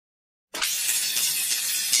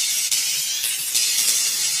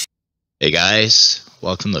Hey guys,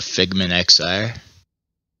 welcome to Figmin XR.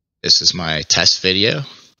 This is my test video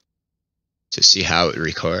to see how it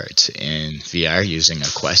records in VR using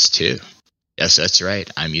a Quest 2. Yes, that's right,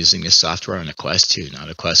 I'm using this software on a Quest 2,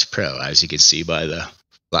 not a Quest Pro, as you can see by the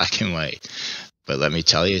black and white. But let me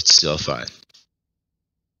tell you, it's still fun.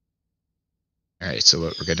 Alright, so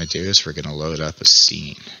what we're going to do is we're going to load up a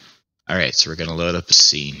scene. Alright, so we're going to load up a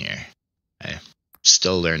scene here. I'm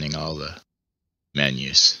still learning all the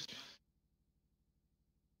menus.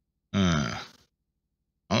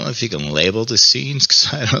 I don't know if you can label the scenes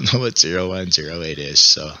because I don't know what 0108 is,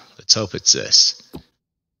 so let's hope it's this.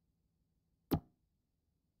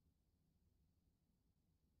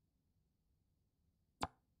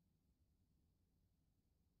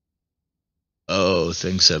 Oh,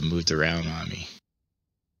 things have moved around on me.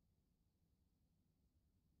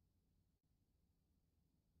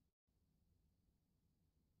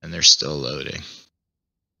 And they're still loading.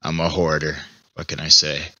 I'm a hoarder. What can I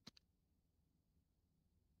say?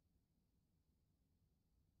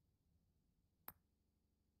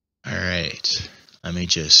 Alright, let me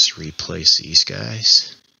just replace these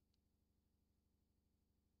guys.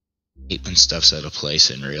 Hate when stuff's out of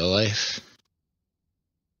place in real life.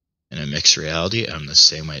 In a mixed reality, I'm the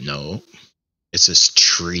same way. No, it's this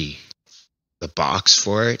tree. The box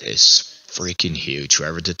for it is freaking huge.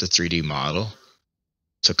 Whoever did the 3D model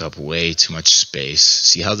took up way too much space.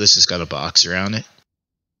 See how this has got a box around it?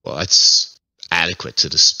 Well, that's adequate to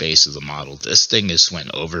the space of the model. This thing just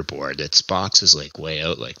went overboard. Its box is like way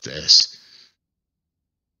out like this.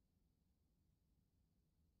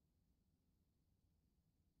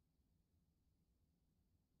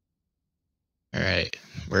 Alright,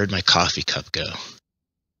 where'd my coffee cup go?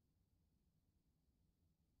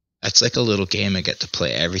 That's like a little game I get to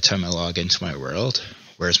play every time I log into my world.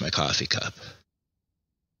 Where's my coffee cup?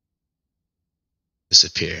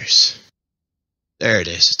 Disappears. There it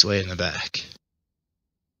is, it's way in the back.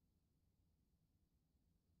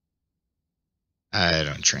 I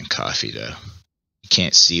don't drink coffee though. You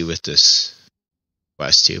can't see with this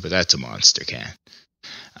Quest 2, but that's a monster can.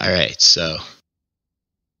 Alright, so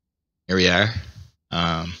here we are.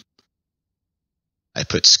 I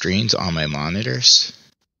put screens on my monitors.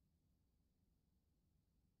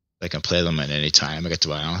 I can play them at any time. I get to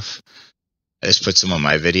buy off. I just put some of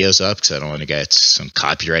my videos up because I don't want to get some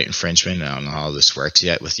copyright infringement. I don't know how this works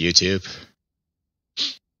yet with YouTube.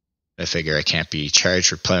 I figure I can't be charged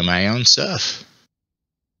for playing my own stuff.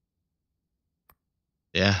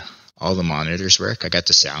 Yeah, all the monitors work. I got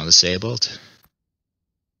the sound disabled.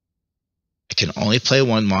 I can only play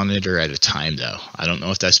one monitor at a time though. I don't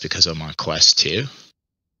know if that's because I'm on Quest 2.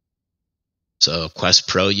 So Quest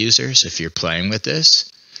Pro users, if you're playing with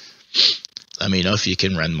this, let me know if you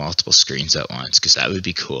can run multiple screens at once, because that would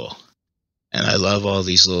be cool. And I love all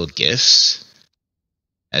these little GIFs.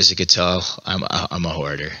 As you can tell, I'm a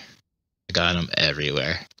hoarder. I got them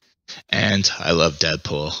everywhere. And I love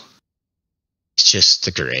Deadpool. It's just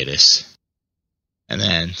the greatest. And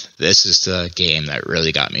then this is the game that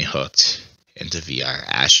really got me hooked into VR,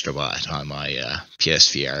 Astrobot, on my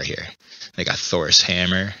PSVR here. I got Thor's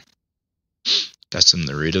hammer. Got some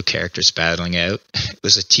Naruto characters battling out. It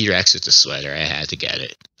was a T-Rex with a sweater. I had to get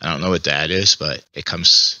it. I don't know what that is, but it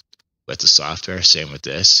comes with the software. Same with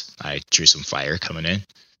this. I drew some fire coming in.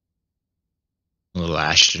 A little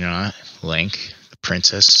astronaut, Link, the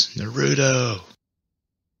princess, Naruto.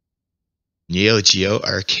 Neo Geo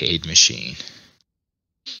arcade machine.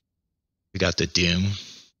 We got the Doom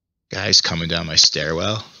guys coming down my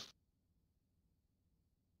stairwell.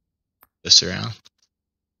 This around.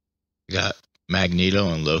 We got Magneto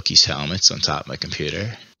and Loki's helmets on top of my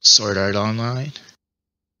computer. Sword Art Online.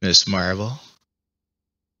 Miss Marvel.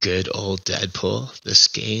 Good old Deadpool. This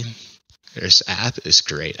game, this app is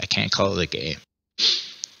great. I can't call it a game.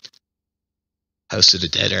 House of the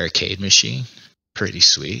Dead arcade machine. Pretty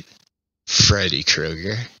sweet. Freddy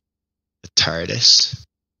Krueger. The TARDIS.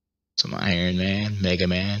 Some Iron Man, Mega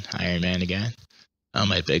Man, Iron Man again. On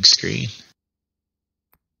my big screen.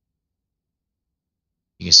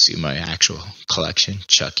 You can see my actual collection.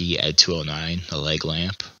 Chucky, Ed 209, the leg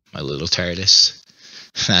lamp, my little TARDIS.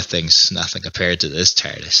 That thing's nothing compared to this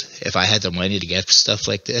TARDIS. If I had the money to get stuff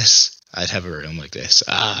like this, I'd have a room like this.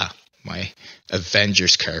 My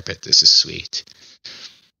Avengers carpet. This is sweet.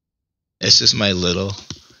 This is my little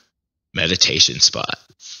meditation spot.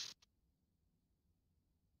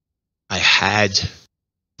 I had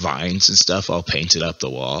vines and stuff all painted up the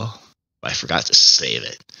wall, but I forgot to save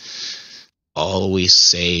it. Always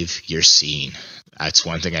save your scene. That's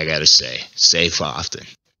one thing I gotta say. Save often.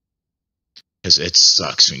 Because it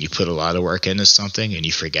sucks when you put a lot of work into something and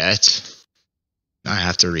you forget. I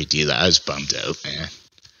have to redo that. I was bummed out, man.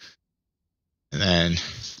 And then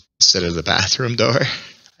instead of the bathroom door,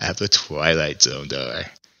 I have the Twilight Zone door.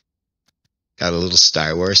 Got a little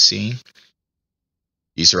Star Wars scene.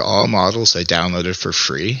 These are all models I downloaded for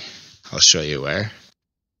free. I'll show you where.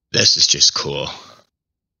 This is just cool.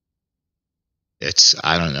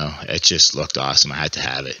 I don't know, it just looked awesome. I had to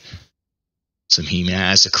have it. Some He-Man.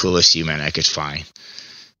 That's the coolest He-Man I could find.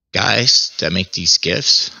 Guys that make these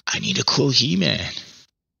gifts, I need a cool He-Man.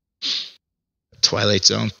 Twilight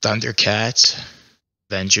Zone, Thundercats,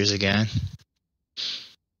 Avengers again.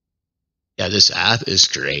 Yeah, this app is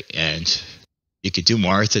great, and you could do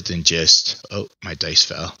more with it than just, oh, my dice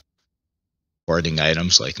fell, hoarding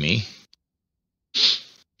items like me.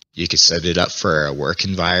 You could set it up for a work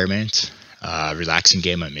environment, relaxing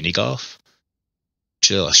game of mini golf.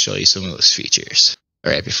 Actually, I'll show you some of those features.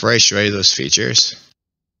 All right, before I show you those features,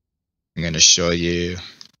 I'm going to show you.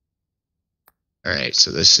 All right,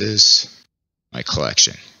 so this is my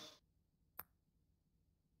collection.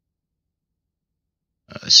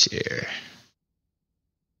 Let's see here.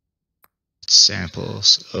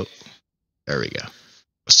 Samples. Oh, there we go.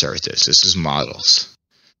 We'll start with this. This is models.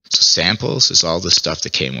 So samples is all the stuff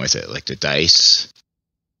that came with it, like the dice,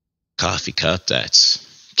 coffee cup that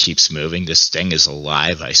keeps moving. This thing is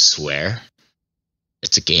alive, I swear.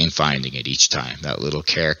 It's a game finding it each time. That little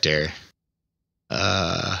character.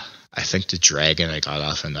 I think the dragon I got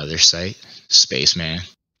off another site, Spaceman.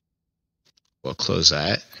 We'll close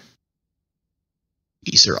that.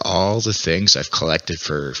 These are all the things I've collected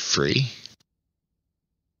for free.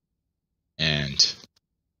 And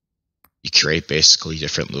you create basically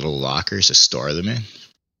different little lockers to store them in.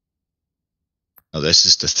 Now this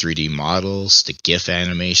is the 3D models, the GIF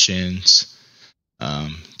animations, the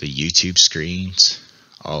YouTube screens,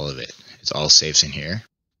 all of it. It all saves in here.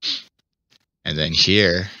 And then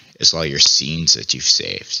here is all your scenes that you've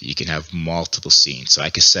saved. You can have multiple scenes. So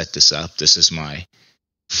I can set this up. This is my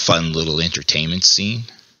fun little entertainment scene.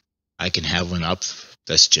 I can have one up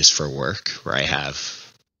that's just for work, where I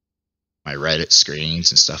have my Reddit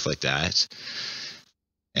screens and stuff like that.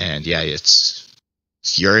 And yeah, it's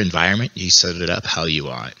your environment. You set it up how you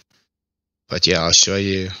want. But yeah, I'll show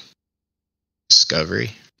you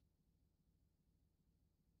Discovery.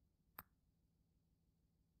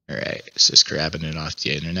 All right, it's just grabbing it off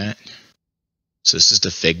the internet. So this is the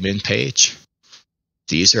Figmin page.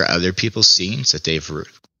 These are other people's scenes that they've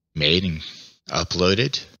made and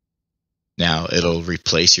uploaded. Now it'll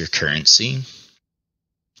replace your current scene.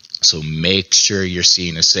 So make sure your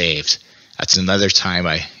scene is saved. That's another time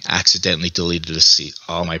I accidentally deleted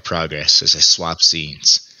all my progress as I swapped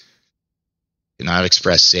scenes. Do not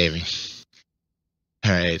express saving.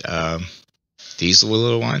 All right, these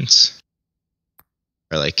little ones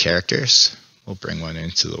are like characters. We'll bring one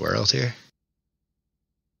into the world here.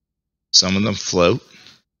 Some of them float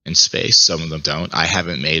in space, some of them don't. I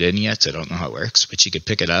haven't made any yet, so I don't know how it works, but you could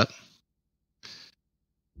pick it up,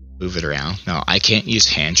 move it around. Now, I can't use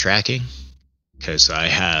hand tracking because I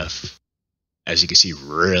have, as you can see,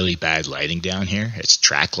 really bad lighting down here. It's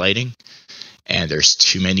track lighting, and there's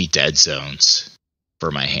too many dead zones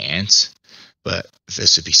for my hands. But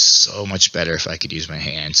this would be so much better if I could use my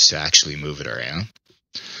hands to actually move it around.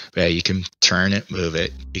 But yeah, you can turn it, move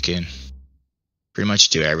it. You can pretty much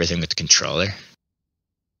do everything with the controller.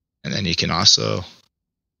 And then you can also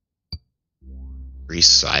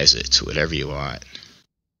resize it to whatever you want.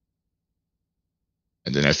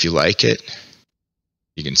 And then if you like it,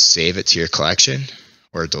 you can save it to your collection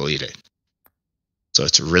or delete it. So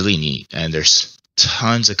it's really neat. And there's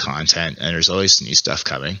tons of content, and there's always new stuff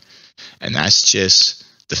coming. And that's just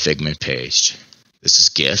the Figmin page. This is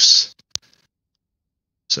GIFs.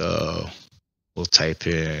 So we'll type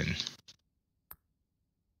in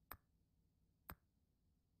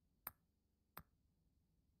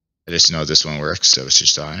I just know this one works, so it's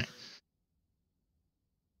just on it.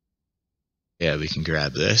 Yeah, we can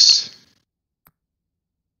grab this.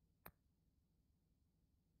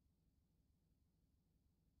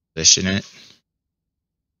 Position it.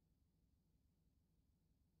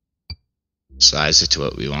 Size it to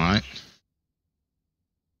what we want.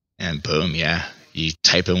 And boom, yeah. You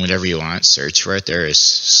type in whatever you want, search for it. There is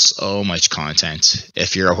so much content.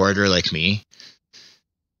 If you're a hoarder like me,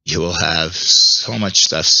 you will have so much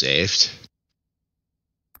stuff saved.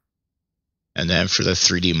 And then for the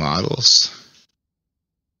 3D models,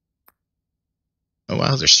 oh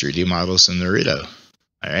wow, there's 3D models in Naruto.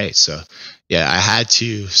 All right, so yeah, I had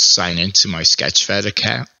to sign into my Sketchfab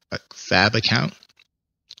account.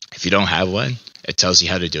 If you don't have one, it tells you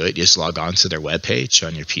how to do it. You just log on to their webpage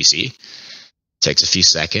on your PC. It takes a few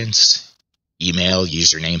seconds. email,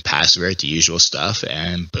 username, password, the usual stuff,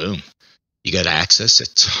 and boom. You got access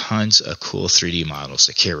to tons of cool 3D models.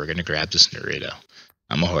 Like here, we're going to grab this Naruto.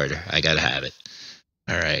 I'm a hoarder. I got to have it.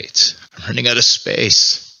 All right. I'm running out of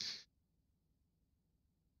space.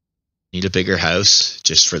 Need a bigger house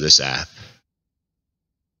just for this app.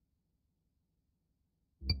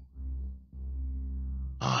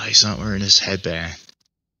 Oh, he's not wearing his headband.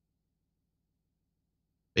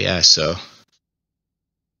 But yeah, so.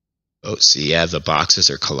 Oh, see, yeah, the boxes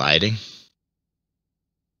are colliding.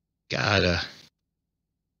 Gotta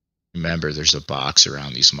remember there's a box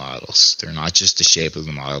around these models. They're not just the shape of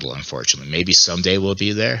the model, unfortunately. Maybe someday we'll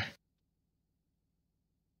be there.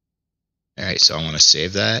 Alright, so I want to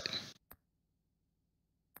save that.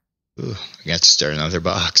 Ooh, I got to start another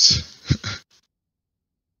box.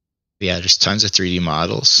 Yeah, there's tons of 3D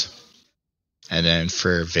models. And then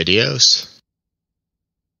for videos,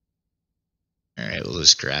 alright, we'll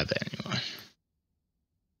just grab anyone.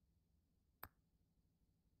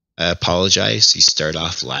 I apologize, you start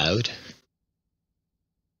off loud.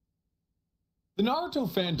 The Naruto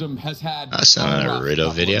fandom has had That's not a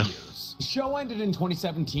Naruto video. The show ended in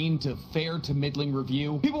 2017 to fair to middling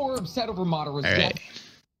review. People were upset over Madara's death.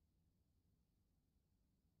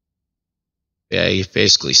 Yeah, you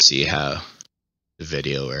basically see how the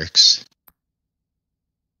video works.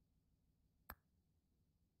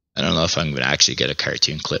 I don't know if I'm going to actually get a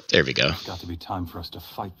cartoon clip. There we go. It's got to be time for us to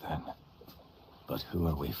fight then. But who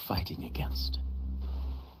are we fighting against?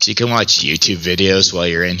 So you can watch YouTube videos while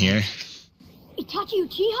you're in here. Itachi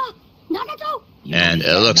Uchiha? Naruto? And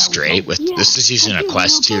it looks great. With this is using a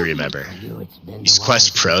Quest 2, remember. These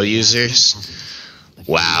Quest Pro users,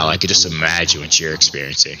 wow, I could just imagine what you're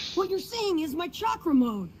experiencing. What you're saying is my chakra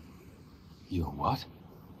mode. Your what?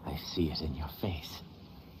 I see it in your face.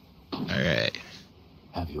 Alright.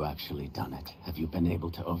 Have you actually done it? Have you been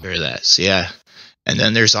able to Hear that? So yeah. And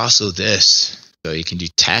then there's also this. So you can do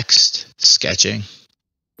text, sketching.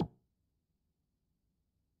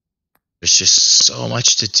 There's just so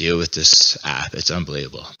much to do with this app. It's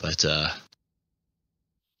unbelievable. But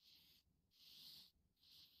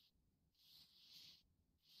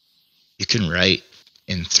you can write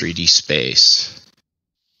in 3D space.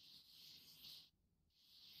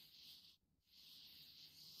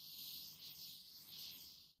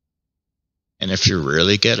 And if you're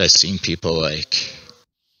really good, I've seen people like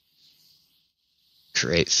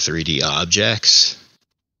create 3D objects.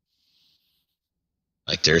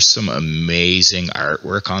 Like there's some amazing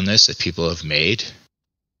artwork on this that people have made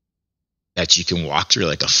that you can walk through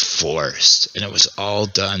like a forest, and it was all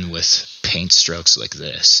done with paint strokes like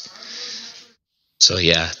this. So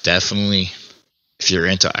yeah, definitely if you're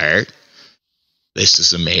into art, this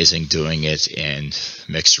is amazing doing it in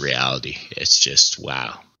mixed reality. It's just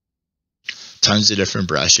wow. Tons of different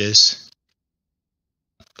brushes.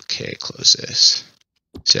 Okay, close this.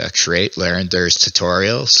 So yeah, create, learn. There's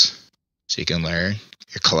tutorials so you can learn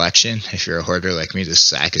your collection. If you're a hoarder like me, this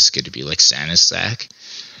sack is going to be like Santa's sack.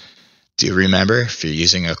 Do remember, if you're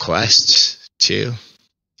using a Quest 2,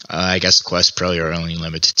 I guess a Quest Pro, you're only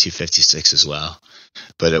limited to 256 as well.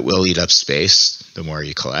 But it will eat up space the more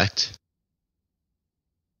you collect.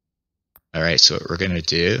 Alright, so what we're going to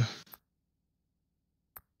do,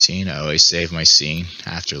 scene, I always save my scene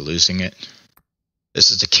after losing it.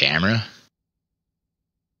 This is the camera.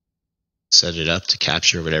 Set it up to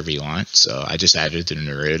capture whatever you want. So I just added the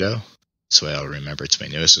Naruto. This way I'll remember it's my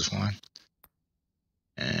newest one.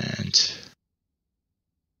 And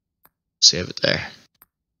save it there.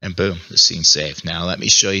 And boom, the scene's saved. Now let me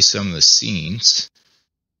show you some of the scenes.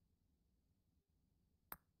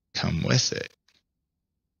 Come with it.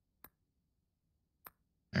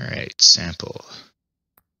 Alright, sample.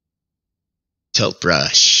 Tilt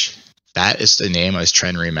brush. That is the name I was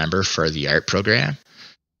trying to remember for the art program.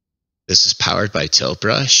 This is powered by Tilt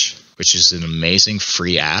Brush, which is an amazing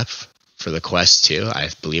free app for the Quest 2. I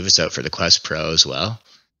believe it's out for the Quest Pro as well.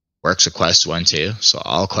 Works with Quest 1 too, so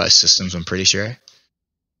all Quest systems I'm pretty sure.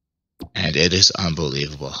 And it is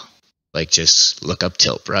unbelievable. Like just look up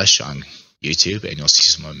Tilt Brush on YouTube and you'll see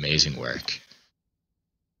some amazing work.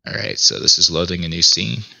 Alright, so this is loading a new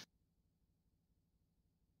scene.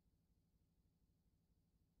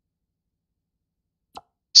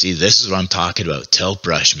 See, this is what I'm talking about. Tilt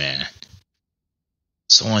brush, man.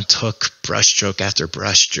 Someone took brushstroke after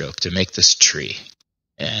brushstroke to make this tree.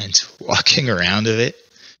 And walking around of it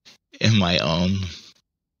in my own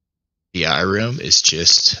VR room is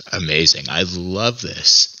just amazing. I love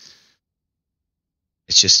this.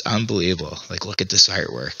 It's just unbelievable. Like, look at this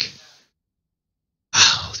artwork.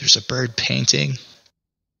 Wow, there's a bird painting.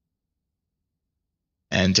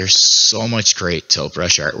 And there's so much great tilt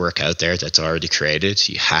brush artwork out there that's already created.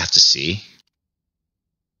 You have to see.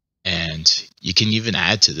 And you can even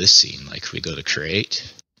add to this scene. Like we go to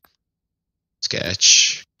create,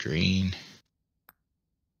 sketch, green.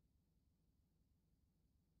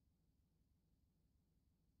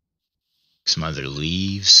 Some other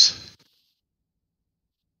leaves.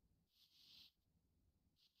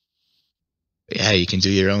 But yeah, you can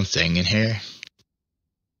do your own thing in here.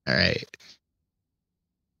 All right.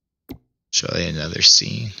 Show you another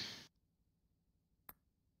scene.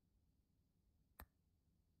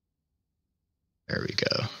 There we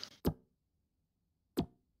go.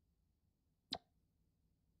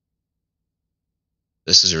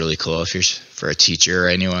 This is really cool if you're for a teacher or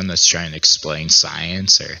anyone that's trying to explain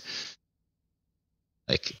science or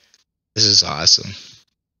like, this is awesome.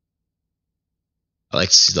 I like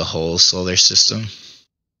to see the whole solar system.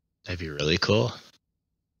 That'd be really cool.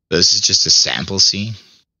 This is just a sample scene.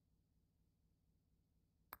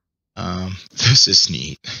 This is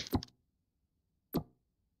neat.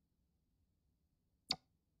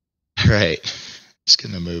 Alright, just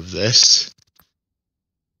gonna move this.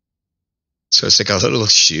 So it's like a little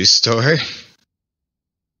shoe store.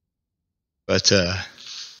 But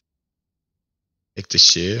take the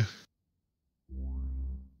shoe.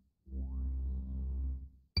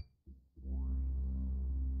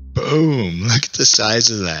 Boom! Look at the size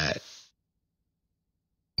of that.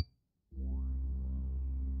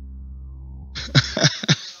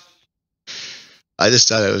 I just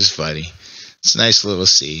thought it was funny. It's a nice little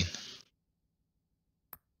scene.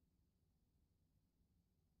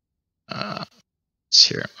 Let's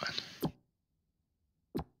hear one.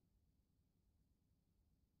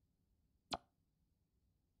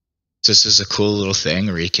 So this is a cool little thing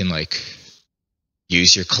where you can like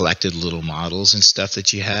use your collected little models and stuff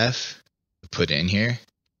that you have to put in here.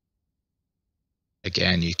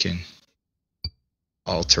 Again, you can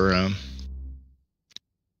alter them.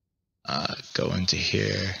 Go into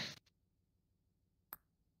here.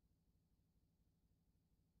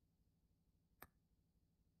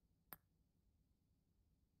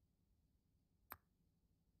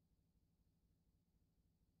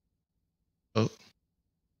 Oh,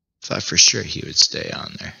 thought for sure he would stay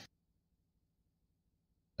on there.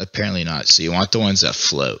 Apparently not. So you want the ones that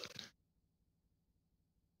float.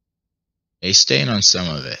 He's staying on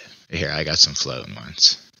some of it. Here, I got some floating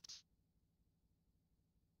ones.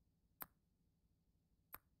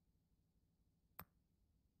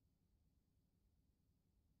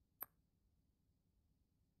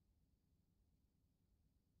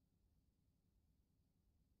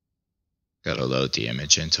 Gotta load the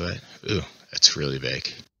image into it. Ooh, that's really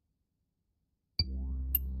big.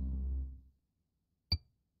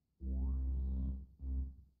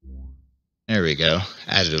 There we go.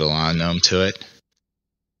 Added a lawn gnome to it.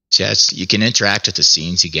 So yeah, you can interact with the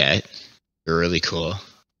scenes you get. They're really cool.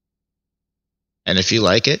 And if you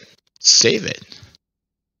like it, save it.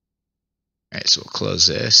 Alright, so we'll close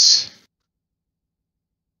this.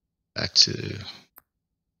 Back to...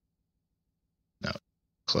 No,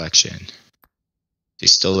 collection.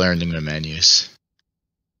 He's still learning the menus.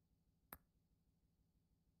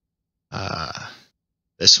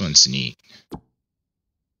 This one's neat.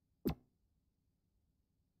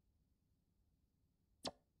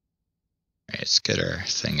 Alright, let's get our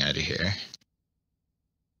thing out of here.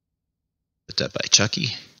 Put that by Chucky.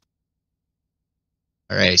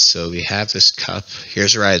 Alright, so we have this cup.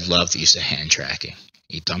 Here's where I'd love to use the hand tracking.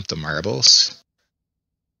 You dump the marbles.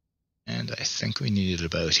 And I think we need it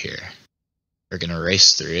about here. We're going to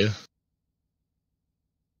race through.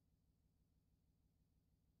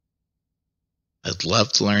 I'd love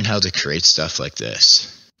to learn how to create stuff like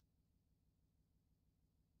this.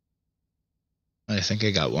 I think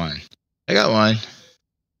I got one. I got one.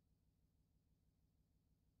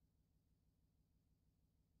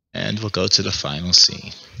 And we'll go to the final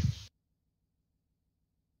scene.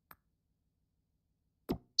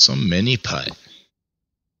 Some mini putt.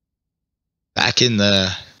 Back in the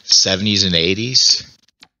 70s and 80s,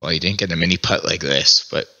 well, you didn't get a mini putt like this,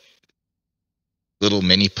 but little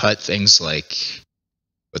mini putt things like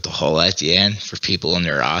with the hole at the end for people in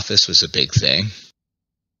their office was a big thing.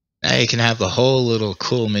 Now you can have the whole little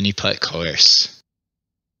cool mini putt course.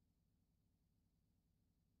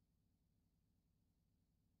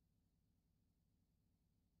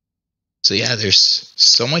 So yeah, there's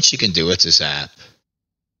so much you can do with this app.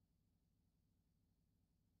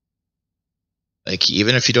 Like,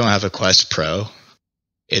 even if you don't have a Quest Pro,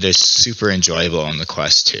 it is super enjoyable on the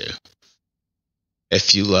Quest 2.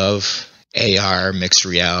 If you love AR, mixed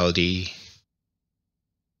reality,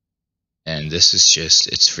 and this is just,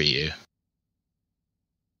 it's for you.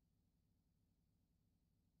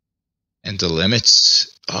 And the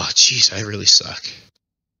limits, oh geez, I really suck.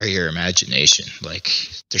 Or your imagination. Like,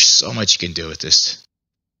 there's so much you can do with this.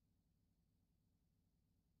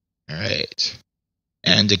 Alright.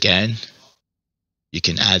 And again, you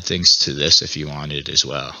can add things to this if you wanted as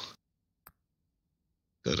well.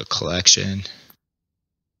 Go to collection.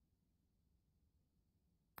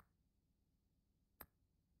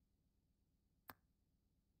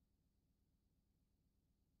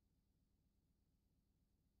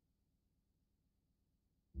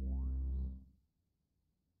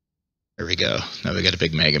 There we go. Now we got a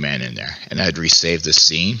big Mega Man in there. And I'd resave the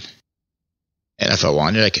scene. And if I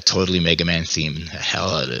wanted, I could totally Mega Man theme the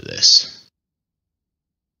hell out of this.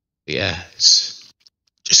 But yeah, it's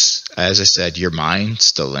just, as I said, your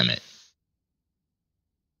mind's the limit.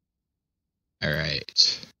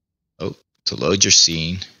 Alright. Oh, to load your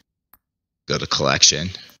scene, go to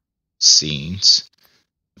collection, scenes.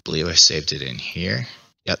 I believe I saved it in here.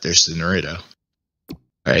 Yep, there's the Naruto.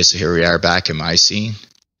 Alright, so here we are back in my scene.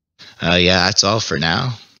 Yeah, that's all for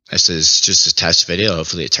now. This is just a test video.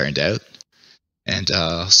 Hopefully it turned out. And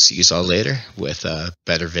I'll see you all later with a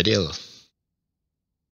better video.